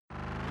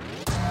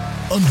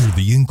Under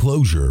the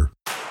Enclosure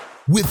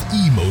with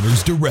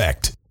eMotors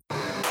Direct.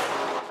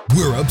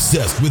 We're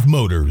obsessed with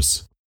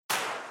motors,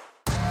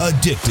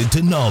 addicted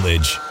to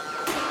knowledge,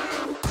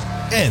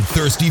 and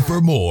thirsty for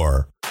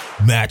more.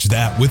 Match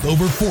that with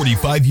over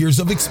 45 years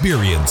of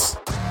experience.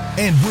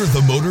 And we're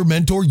the motor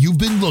mentor you've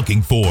been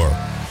looking for,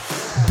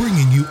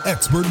 bringing you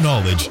expert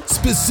knowledge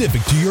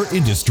specific to your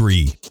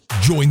industry.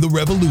 Join the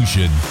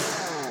revolution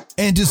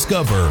and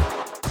discover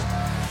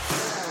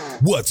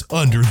what's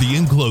under the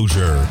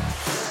enclosure.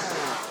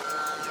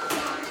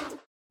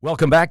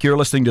 Welcome back. You're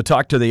listening to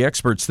Talk to the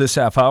Experts this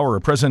half hour,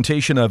 a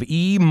presentation of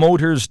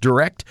eMotors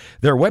Direct,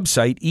 their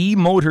website,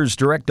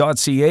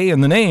 eMotorsDirect.ca,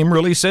 and the name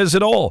really says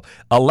it all.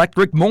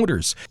 Electric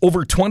motors.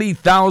 Over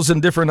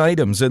 20,000 different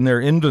items in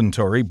their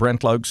inventory.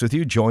 Brent Laux with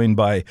you, joined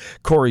by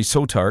Corey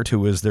Sotart,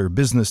 who is their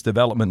business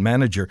development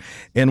manager.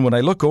 And when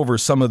I look over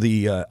some of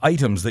the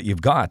items that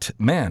you've got,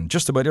 man,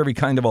 just about every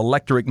kind of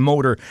electric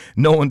motor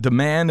known to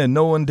man and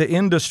known to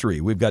industry.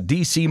 We've got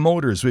DC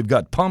motors, we've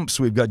got pumps,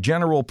 we've got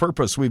general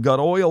purpose, we've got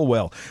oil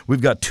well.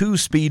 We've got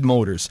 2-speed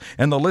motors,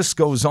 and the list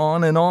goes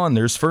on and on.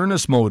 There's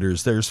furnace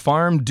motors, there's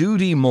farm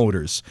duty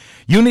motors.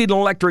 You need an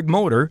electric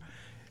motor.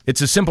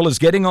 It's as simple as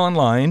getting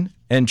online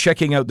and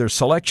checking out their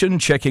selection,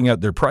 checking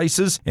out their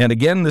prices. And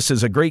again, this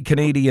is a great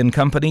Canadian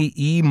company,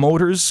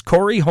 eMotors.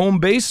 Corey, home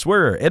base,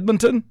 where?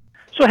 Edmonton?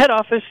 So head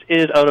office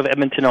is out of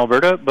Edmonton,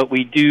 Alberta, but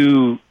we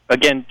do,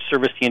 again,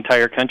 service the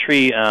entire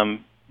country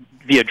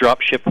via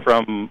drop ship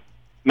from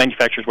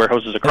manufacturers'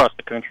 warehouses across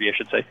the country, I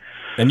should say.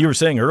 And you were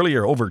saying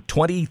earlier, over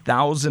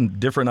 20,000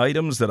 different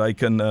items that I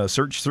can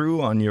search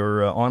through on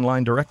your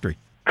online directory.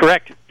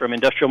 Correct. From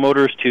industrial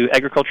motors to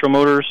agricultural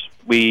motors,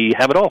 we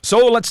have it all.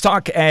 So let's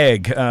talk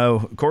ag.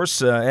 Of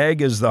course,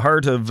 ag is the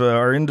heart of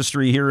our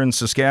industry here in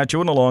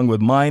Saskatchewan, along with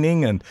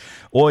mining and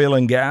oil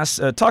and gas.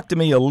 Talk to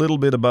me a little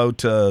bit about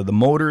the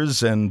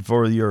motors, and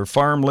for your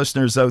farm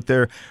listeners out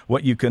there,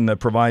 what you can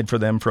provide for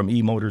them from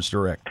eMotors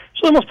Direct.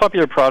 So the most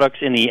popular products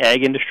in the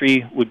ag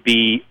industry would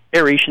be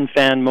aeration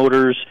fan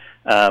motors,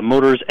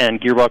 motors and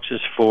gearboxes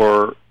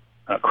for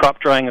crop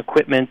drying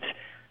equipment,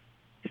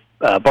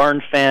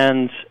 barn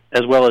fans,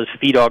 as well as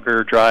feed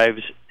auger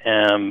drives,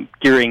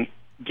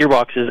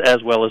 gearboxes,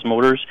 as well as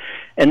motors.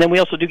 And then we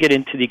also do get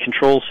into the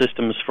control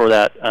systems for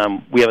that.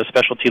 We have a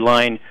specialty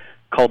line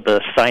called the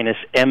Sinus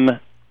M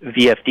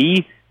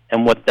VFD,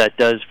 and what that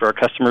does for our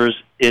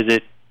customers is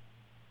it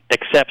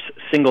accepts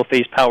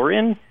single-phase power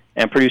in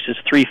and produces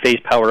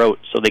 3-phase power out,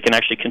 so they can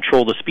actually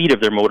control the speed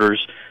of their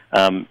motors.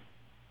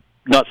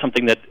 Not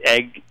something that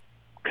ag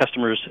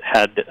customers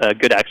had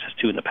good access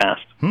to in the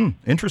past.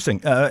 Interesting.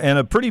 And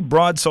a pretty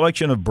broad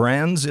selection of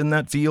brands in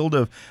that field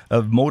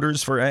of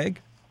motors for ag?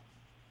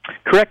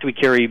 Correct. We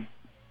carry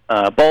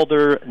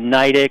Balder,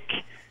 Nidec,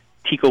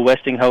 Tico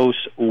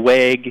Westinghouse,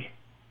 WEG,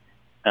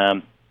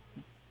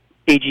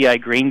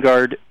 AGI Grain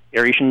Guard,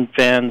 aeration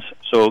fans.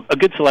 So a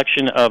good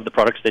selection of the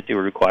products that they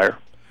would require.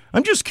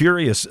 I'm just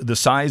curious, the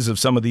size of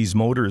some of these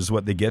motors,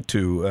 what they get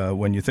to.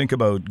 When you think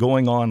about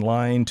going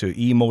online to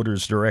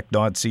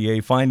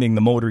eMotorsDirect.ca, finding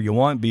the motor you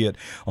want, be it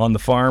on the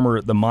farm or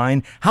at the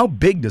mine, how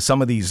big do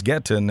some of these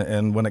get?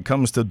 And when it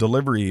comes to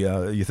delivery,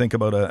 you think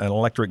about an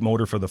electric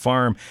motor for the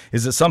farm.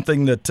 Is it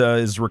something that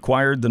is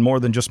required more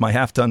than just my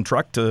half-ton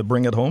truck to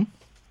bring it home?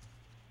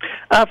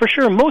 For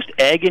sure. Most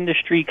ag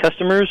industry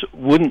customers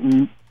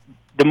the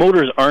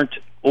motors aren't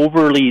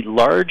overly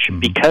large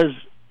because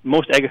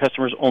most ag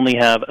customers only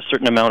have a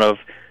certain amount of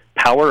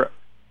power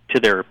to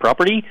their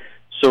property.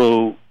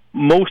 So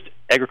most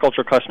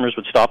agricultural customers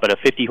would stop at a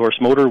 50-horse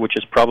motor, which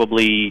is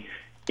probably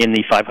in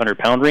the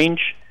 500-pound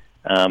range.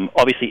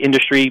 Obviously,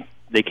 industry,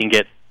 they can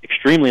get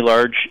extremely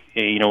large,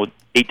 8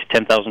 to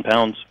 10,000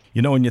 pounds.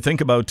 You know, when you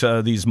think about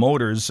these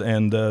motors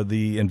and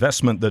the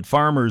investment that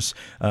farmers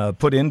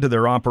put into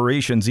their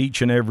operations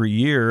each and every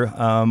year,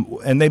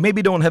 and they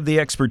maybe don't have the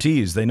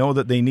expertise. They know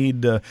that they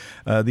need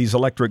these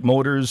electric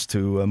motors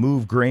to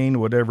move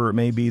grain, whatever it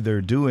may be they're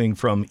doing,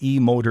 from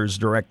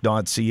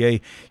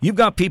eMotorsDirect.ca. You've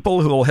got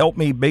people who will help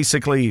me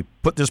basically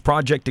put this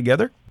project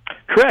together?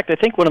 Correct. I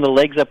think one of the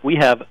legs up we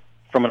have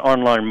from an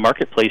online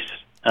marketplace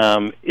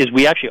is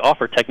we actually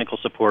offer technical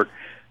support.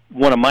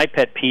 One of my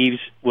pet peeves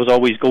was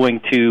always going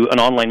to an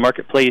online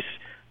marketplace.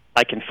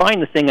 I can find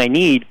the thing I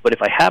need, but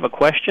if I have a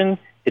question,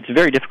 it's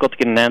very difficult to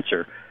get an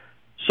answer.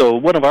 So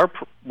one of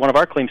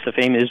our claims to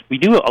fame is we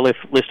do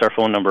list our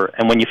phone number,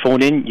 and when you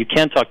phone in, you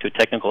can talk to a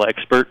technical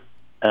expert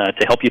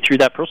to help you through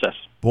that process.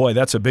 Boy,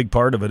 that's a big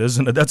part of it,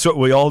 isn't it? That's what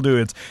we all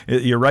do.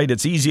 You're right,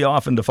 it's easy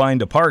often to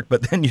find a part,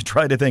 but then you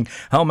try to think,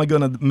 how am I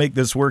going to make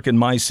this work in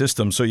my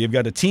system? So you've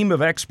got a team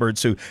of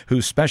experts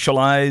who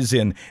specialize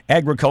in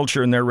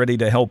agriculture, and they're ready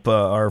to help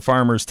our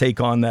farmers take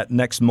on that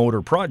next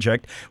motor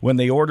project when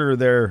they order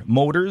their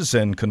motors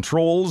and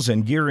controls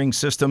and gearing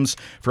systems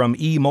from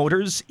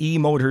eMotors,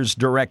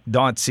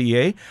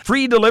 eMotorsDirect.ca.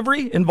 Free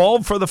delivery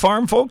involved for the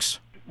farm folks?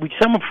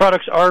 Some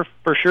products are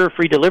for sure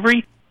free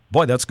delivery.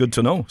 Boy, that's good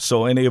to know.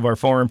 So any of our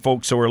farm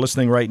folks who are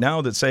listening right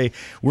now that say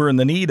we're in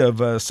the need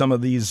of some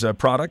of these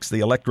products, the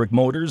electric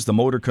motors, the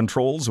motor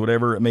controls,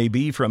 whatever it may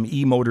be from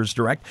eMotors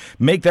Direct,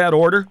 make that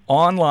order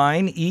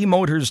online,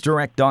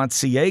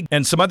 eMotorsDirect.ca.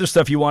 And some other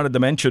stuff you wanted to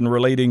mention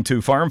relating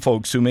to farm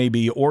folks who may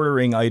be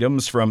ordering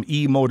items from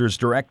eMotors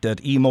Direct at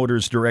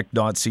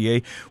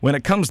eMotorsDirect.ca. When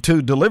it comes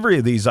to delivery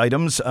of these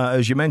items,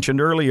 as you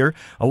mentioned earlier,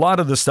 a lot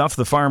of the stuff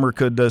the farmer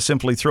could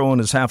simply throw in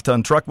his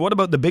half-ton truck. What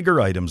about the bigger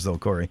items, though,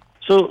 Corey?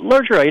 So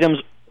larger items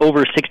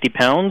over 60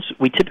 pounds,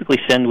 we typically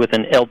send with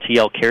an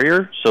LTL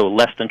carrier, so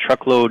less than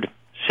truckload,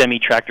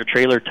 semi-tractor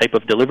trailer type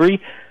of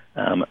delivery.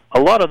 A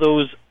lot of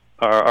those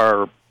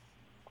are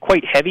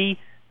quite heavy.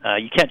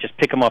 You can't just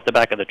pick them off the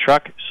back of the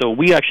truck. So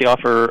we actually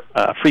offer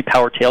free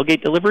power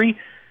tailgate delivery.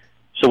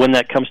 So when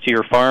that comes to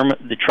your farm,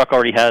 the truck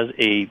already has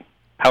a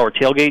power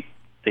tailgate.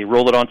 They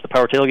roll it onto the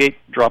power tailgate,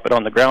 drop it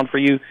on the ground for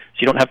you, so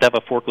you don't have to have a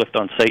forklift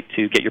on site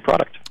to get your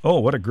product. Oh,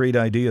 what a great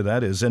idea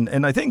that is.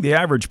 And I think the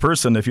average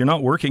person, if you're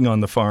not working on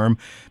the farm,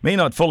 may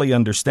not fully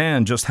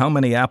understand just how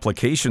many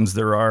applications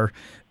there are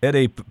at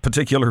a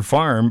particular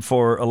farm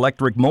for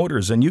electric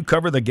motors. And you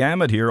cover the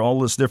gamut here, all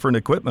this different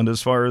equipment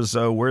as far as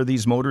where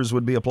these motors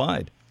would be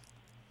applied.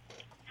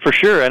 For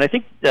sure. And I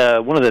think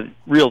one of the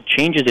real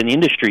changes in the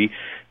industry,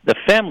 the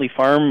family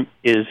farm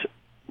is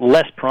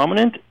less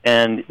prominent,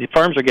 and the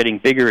farms are getting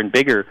bigger and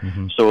bigger.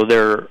 Mm-hmm. So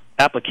their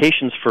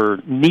applications for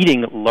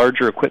needing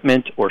larger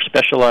equipment or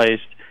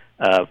specialized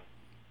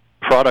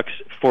products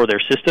for their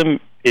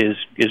system is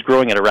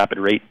growing at a rapid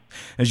rate.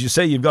 As you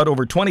say, you've got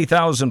over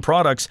 20,000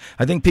 products.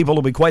 I think people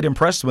will be quite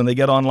impressed when they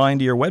get online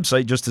to your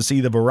website just to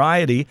see the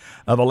variety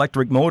of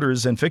electric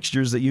motors and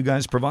fixtures that you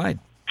guys provide.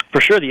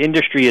 For sure, the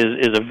industry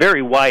is a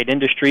very wide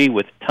industry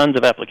with tons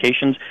of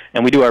applications,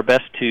 and we do our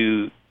best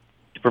to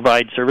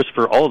provide service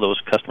for all of those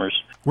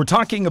customers. We're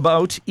talking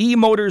about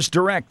eMotors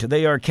Direct.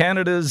 They are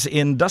Canada's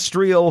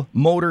industrial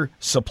motor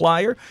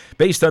supplier,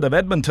 based out of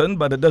Edmonton,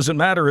 but it doesn't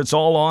matter. It's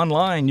all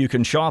online. You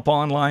can shop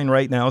online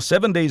right now,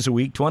 7 days a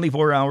week,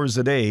 24 hours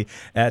a day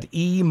at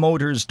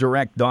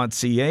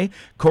eMotorsDirect.ca.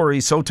 Corey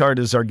Sotard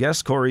is our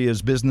guest. Corey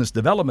is Business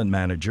Development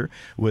Manager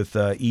with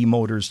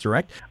eMotors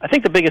Direct. I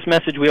think the biggest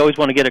message we always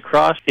want to get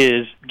across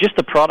is just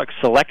the product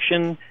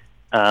selection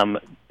and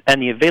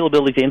the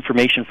availability of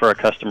information for our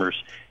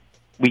customers.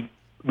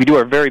 We do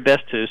our very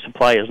best to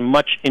supply as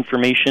much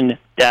information,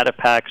 data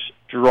packs,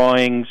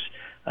 drawings,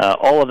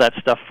 all of that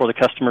stuff for the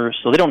customers,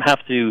 so they don't have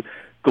to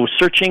go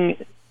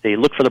searching. They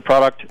look for the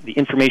product, the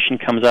information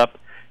comes up,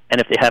 and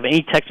if they have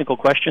any technical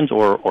questions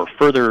or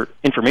further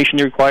information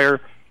they require,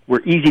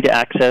 we're easy to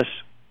access,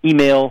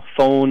 email,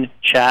 phone,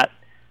 chat,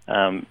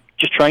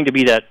 just trying to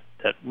be that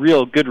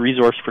real good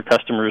resource for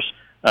customers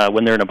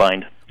when they're in a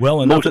bind.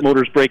 Well, most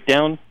motors break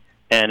down,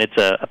 and it's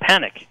a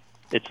panic.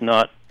 It's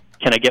not,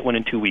 can I get one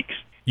in 2 weeks?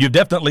 You've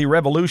definitely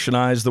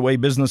revolutionized the way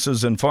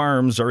businesses and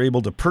farms are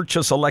able to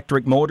purchase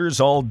electric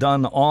motors, all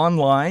done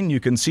online.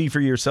 You can see for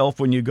yourself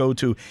when you go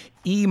to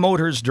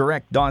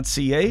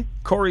eMotorsDirect.ca.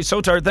 Corey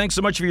Sotard, thanks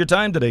so much for your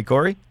time today,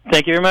 Corey.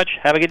 Thank you very much.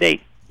 Have a good day.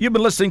 You've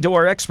been listening to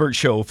our expert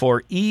show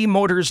for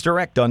eMotors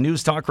Direct on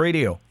News Talk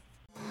Radio.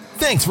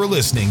 Thanks for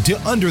listening to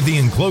Under the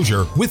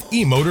Enclosure with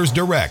eMotors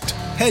Direct.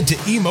 Head to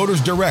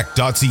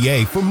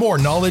eMotorsDirect.ca for more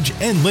knowledge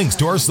and links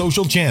to our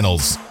social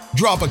channels.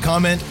 Drop a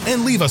comment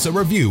and leave us a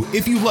review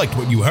if you liked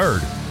what you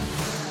heard.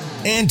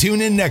 And tune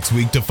in next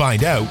week to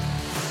find out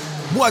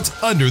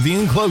what's under the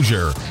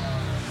enclosure.